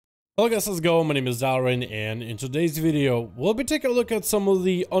Hello guys, how's it going? My name is Dalaran, and in today's video, we'll be taking a look at some of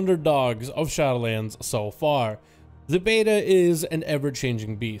the underdogs of Shadowlands so far. The beta is an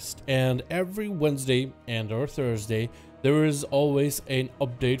ever-changing beast, and every Wednesday and or Thursday, there is always an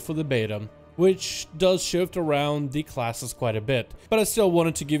update for the beta, which does shift around the classes quite a bit. But I still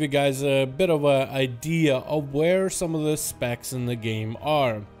wanted to give you guys a bit of an idea of where some of the specs in the game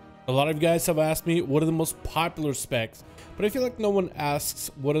are. A lot of you guys have asked me what are the most popular specs, but I feel like no one asks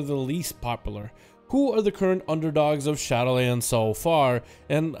what are the least popular. Who are the current underdogs of Shadowlands so far,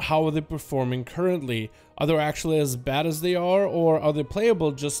 and how are they performing currently? Are they actually as bad as they are, or are they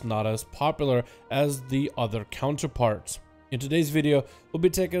playable just not as popular as the other counterparts? In today's video, we'll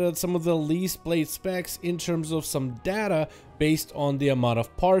be taking out some of the least played specs in terms of some data based on the amount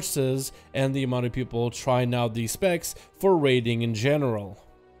of parses and the amount of people trying out these specs for raiding in general.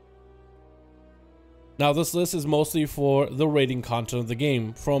 Now this list is mostly for the raiding content of the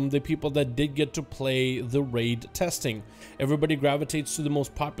game, from the people that did get to play the raid testing. Everybody gravitates to the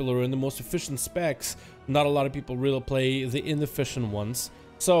most popular and the most efficient specs. Not a lot of people really play the inefficient ones.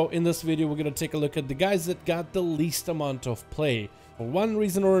 So in this video we're going to take a look at the guys that got the least amount of play. For one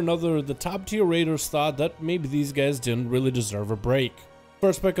reason or another, the top tier raiders thought that maybe these guys didn't really deserve a break.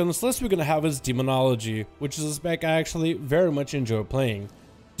 First spec on this list we're going to have is Demonology, which is a spec I actually very much enjoy playing.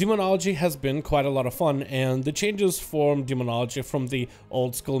 Demonology has been quite a lot of fun, and the changes from Demonology from the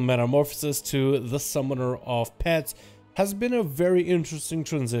old school Metamorphosis to the Summoner of Pets has been a very interesting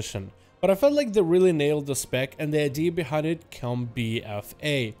transition. But I felt like they really nailed the spec and the idea behind it come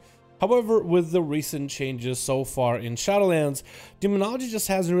BFA. However, with the recent changes so far in Shadowlands, Demonology just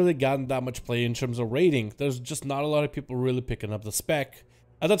hasn't really gotten that much play in terms of rating. There's just not a lot of people really picking up the spec.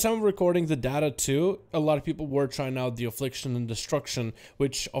 At the time of recording the data too, a lot of people were trying out the Affliction and Destruction,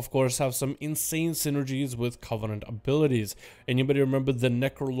 which of course have some insane synergies with Covenant abilities. Anybody remember the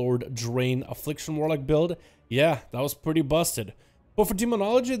Necrolord Drain Affliction Warlock build? Yeah, that was pretty busted. But for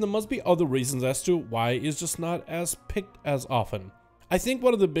Demonology, there must be other reasons as to why it's just not as picked as often. I think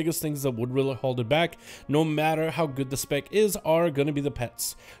one of the biggest things that would really hold it back, no matter how good the spec is, are going to be the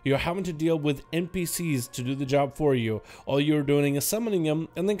pets. You're having to deal with NPCs to do the job for you. All you're doing is summoning them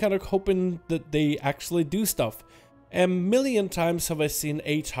and then kind of hoping that they actually do stuff. A million times have I seen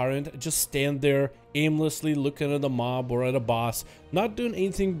a tyrant just stand there aimlessly looking at a mob or at a boss, not doing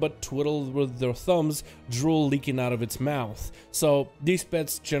anything but twiddle with their thumbs, drool leaking out of its mouth. So these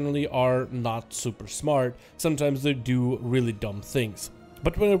pets generally are not super smart. Sometimes they do really dumb things.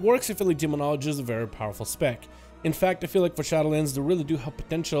 But when it works, I feel like Demonology is a very powerful spec. In fact, I feel like for Shadowlands, they really do have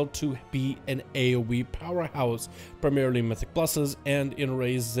potential to be an AoE powerhouse, primarily Mythic Pluses and in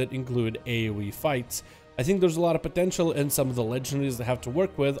arrays that include AoE fights. I think there's a lot of potential, and some of the legendaries they have to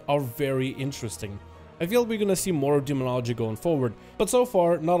work with are very interesting. I feel we're gonna see more of Demonology going forward, but so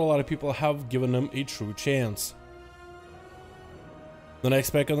far, not a lot of people have given them a true chance. The next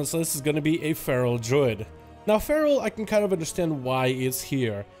spec on this list is gonna be a Feral Druid. Now Feral, I can kind of understand why it's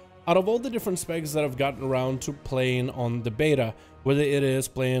here. Out of all the different specs that I've gotten around to playing on the beta, whether it is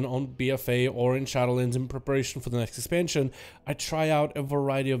playing on BFA or in Shadowlands in preparation for the next expansion, I try out a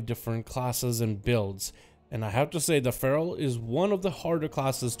variety of different classes and builds. And I have to say the Feral is one of the harder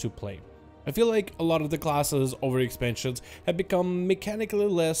classes to play. I feel like a lot of the classes over expansions have become mechanically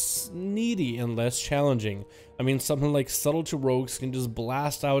less needy and less challenging. I mean, something like Subtlety Rogues can just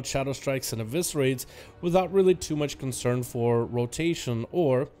blast out Shadow Strikes and Eviscerates without really too much concern for rotation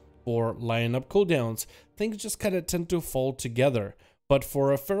or for lining up cooldowns. Things just kind of tend to fall together. But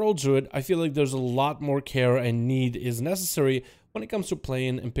for a Feral Druid, I feel like there's a lot more care and need is necessary when it comes to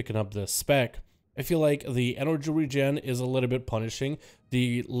playing and picking up this spec. I feel like the energy regen is a little bit punishing.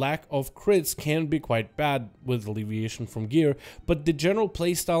 The lack of crits can be quite bad with alleviation from gear, but the general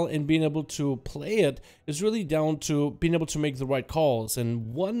playstyle and being able to play it is really down to being able to make the right calls,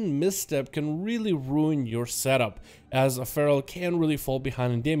 and one misstep can really ruin your setup, as a Feral can really fall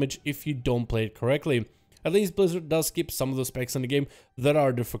behind in damage if you don't play it correctly. At least Blizzard does keep some of the specs in the game that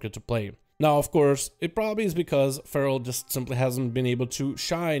are difficult to play. Now, of course, it probably is because Feral just simply hasn't been able to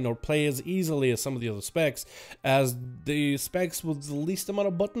shine or play as easily as some of the other specs, as the specs with the least amount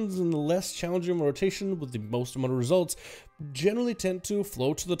of buttons and the less challenging rotation with the most amount of results generally tend to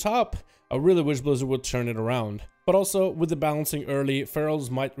flow to the top. I really wish Blizzard would turn it around. But also, with the balancing early, Ferals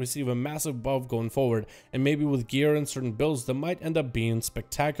might receive a massive buff going forward, and maybe with gear and certain builds that might end up being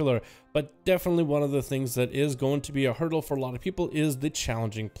spectacular. But definitely one of the things that is going to be a hurdle for a lot of people is the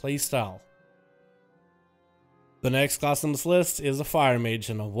challenging playstyle. The next class on this list is a Fire Mage,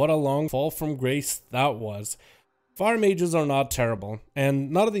 and what a long fall from grace that was. Fire mages are not terrible,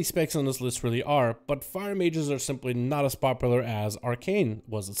 and none of these specs on this list really are, but fire mages are simply not as popular as Arcane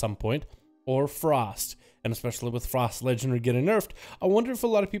was at some point, or Frost. And especially with Frost Legendary getting nerfed, I wonder if a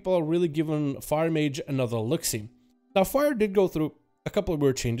lot of people are really giving Fire Mage another look-see. Now, Fire did go through a couple of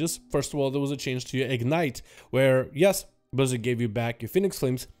weird changes. First of all, there was a change to your Ignite, where, yes, Blizzard gave you back your Phoenix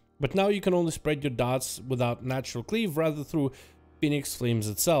Flames, but now you can only spread your dots without Natural Cleave, rather through Phoenix Flames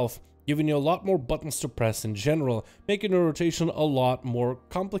itself, giving you a lot more buttons to press in general, making your rotation a lot more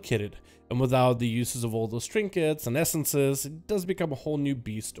complicated. And without the uses of all those trinkets and essences, it does become a whole new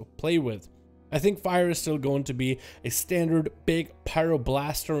beast to play with. I think Fire is still going to be a standard big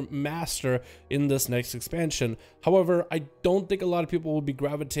Pyroblaster master in this next expansion. However, I don't think a lot of people will be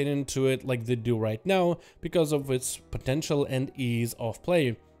gravitating to it like they do right now because of its potential and ease of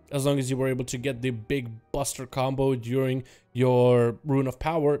play. As long as you were able to get the big buster combo during your Rune of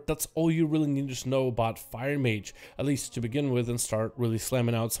Power, that's all you really need to know about Fire Mage, at least to begin with, and start really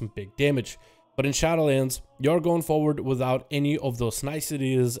slamming out some big damage. But in Shadowlands, you're going forward without any of those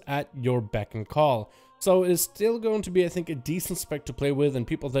niceties at your beck and call. So it's still going to be, I think, a decent spec to play with, and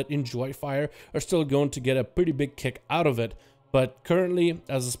people that enjoy Fire are still going to get a pretty big kick out of it. But currently,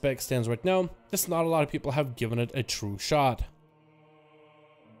 as the spec stands right now, just not a lot of people have given it a true shot.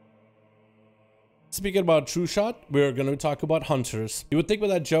 Speaking about true shot, we're going to talk about hunters. You would think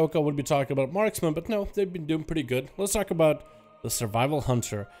with that joke I would be talking about marksmen, but no, they've been doing pretty good. Let's talk about the survival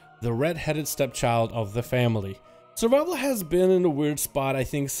hunter, the red-headed stepchild of the family. Survival has been in a weird spot, I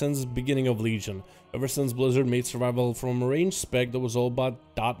think, since the beginning of Legion. Ever since Blizzard made survival from a range spec that was all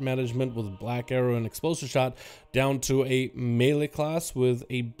about dot management with Black Arrow and Explosive Shot, down to a melee class with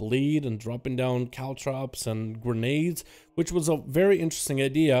a bleed and dropping down caltrops and grenades, which was a very interesting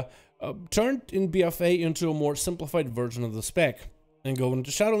idea, turned in BFA into a more simplified version of the spec. And going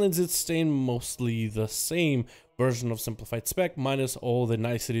into Shadowlands, it's staying mostly the same version of simplified spec, minus all the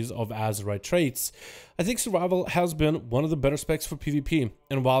niceties of Azerite traits. I think Survival has been one of the better specs for PvP,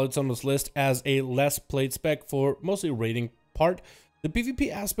 and while it's on this list as a less played spec for mostly raiding part, the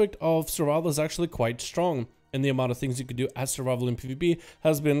PvP aspect of Survival is actually quite strong, and the amount of things you could do as Survival in PvP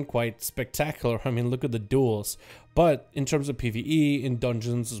has been quite spectacular. I mean, look at the duels. But in terms of PvE, in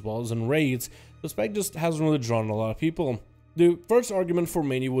dungeons as well as in raids, the spec just hasn't really drawn a lot of people. The first argument for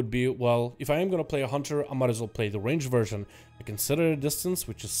many would be, well, if I am going to play a hunter, I might as well play the ranged version. I can sit at a distance,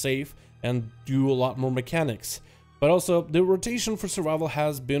 which is safe, and do a lot more mechanics. But also, the rotation for Survival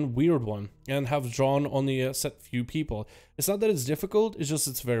has been a weird one, and have drawn only a set few people. It's not that it's difficult, it's just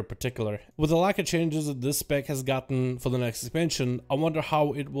it's very particular. With the lack of changes that this spec has gotten for the next expansion, I wonder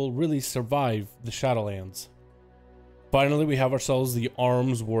how it will really survive the Shadowlands. Finally, we have ourselves the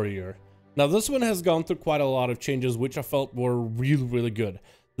Arms Warrior. Now this one has gone through quite a lot of changes, which I felt were really good.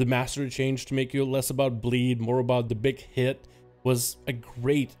 The mastery change to make you less about bleed, more about the big hit, was a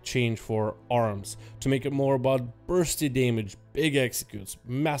great change for Arms, to make it more about bursty damage, big executes,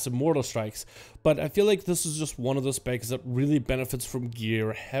 massive mortal strikes. But I feel like this is just one of the specs that really benefits from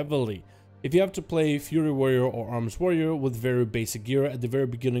gear heavily. If you have to play Fury Warrior or Arms Warrior with very basic gear at the very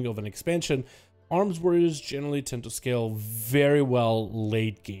beginning of an expansion, Arms Warriors generally tend to scale very well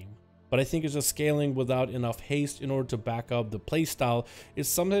late game. But I think it's just scaling without enough haste in order to back up the playstyle is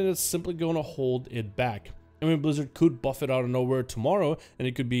something that's simply going to hold it back. I mean, Blizzard could buff it out of nowhere tomorrow and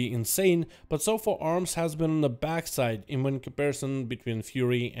it could be insane, but so far Arms has been on the backside in comparison between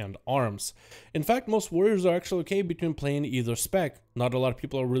Fury and Arms. In fact, most warriors are actually okay between playing either spec. Not a lot of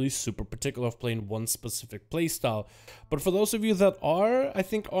people are really super particular of playing one specific playstyle. But for those of you that are, I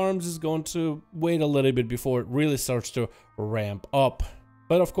think Arms is going to wait a little bit before it really starts to ramp up.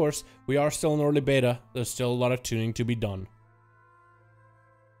 But of course, we are still in early beta, there's still a lot of tuning to be done.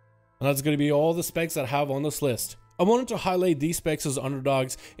 And that's going to be all the specs that I have on this list. I wanted to highlight these specs as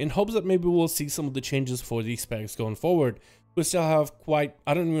underdogs in hopes that maybe we'll see some of the changes for these specs going forward. We still have quite,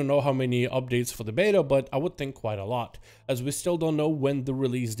 I don't even know how many updates for the beta, but I would think quite a lot, as we still don't know when the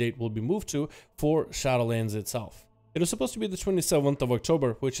release date will be moved to for Shadowlands itself. It is supposed to be the 27th of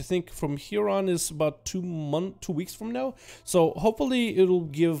October, which I think from here on is about 2 weeks from now. So hopefully it'll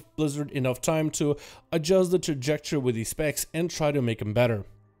give Blizzard enough time to adjust the trajectory with these specs and try to make them better.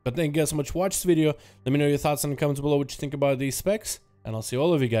 But thank you guys so much for watching this video. Let me know your thoughts in the comments below what you think about these specs, and I'll see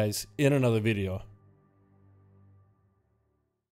all of you guys in another video.